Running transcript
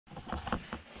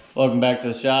Welcome back to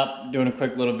the shop. Doing a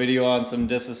quick little video on some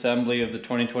disassembly of the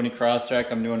 2020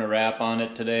 Crosstrek. I'm doing a wrap on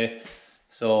it today.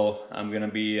 So I'm going to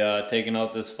be taking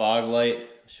out this fog light.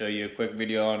 Show you a quick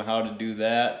video on how to do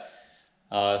that.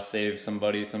 Save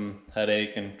somebody some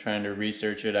headache and trying to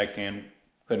research it. I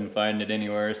couldn't find it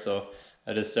anywhere, so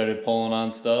I just started pulling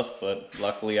on stuff, but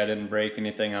luckily I didn't break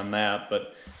anything on that,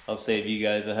 but I'll save you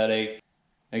guys a headache.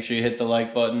 Make sure you hit the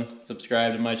like button,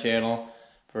 subscribe to my channel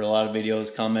for a lot of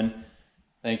videos coming.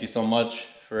 Thank you so much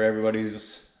for everybody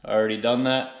who's already done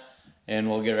that, and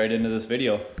we'll get right into this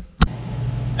video.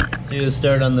 So you just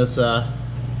start on this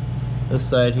this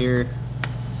side here,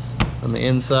 on the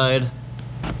inside.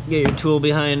 Get your tool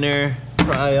behind there,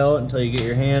 pry out until you get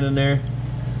your hand in there.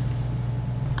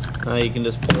 Now you can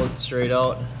just pull it straight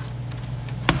out,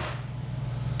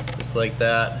 just like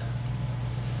that.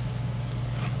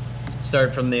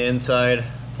 Start from the inside,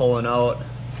 pulling out.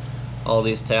 All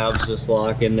these tabs just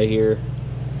lock into here,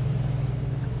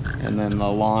 and then the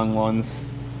long ones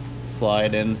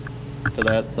slide in to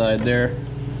that side there.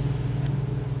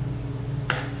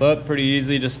 But pretty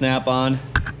easy to snap on.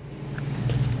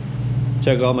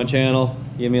 Check out my channel,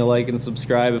 give me a like and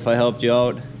subscribe if I helped you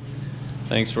out.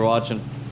 Thanks for watching.